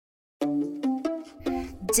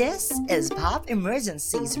This is Pop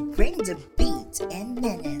Emergency's Bring the Beat in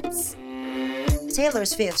Minutes. Taylor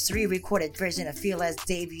Swift's re-recorded version of Fearless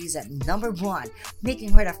debuts at number 1,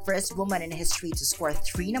 making her the first woman in history to score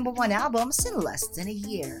 3 number 1 albums in less than a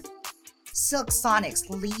year. Silk Sonic's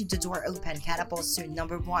Leave the Door Open catapults to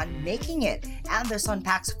number 1, making it Anderson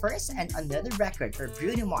 .Paak's first and another record for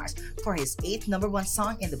Bruno Mars for his 8th number 1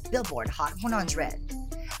 song in the Billboard Hot 100.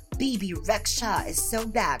 Bibi Rexha is so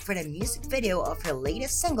back for the music video of her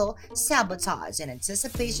latest single, Sabotage, in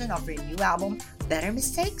anticipation of her new album, Better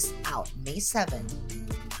Mistakes, out May 7.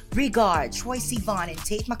 Regard, Troye Sivan and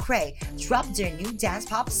Tate McRae dropped their new dance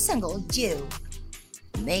pop single, You.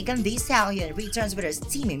 Megan Thee Stallion returns with her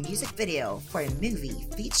steamy music video for a movie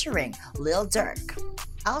featuring Lil Durk.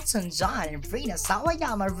 Elton John and Rina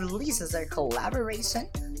Sawayama releases their collaboration,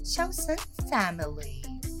 Chosen Family.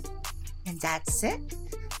 And that's it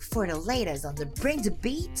for the latest on the Bring the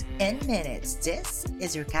Beat in Minutes. This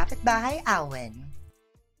is your Recap It by Alwyn.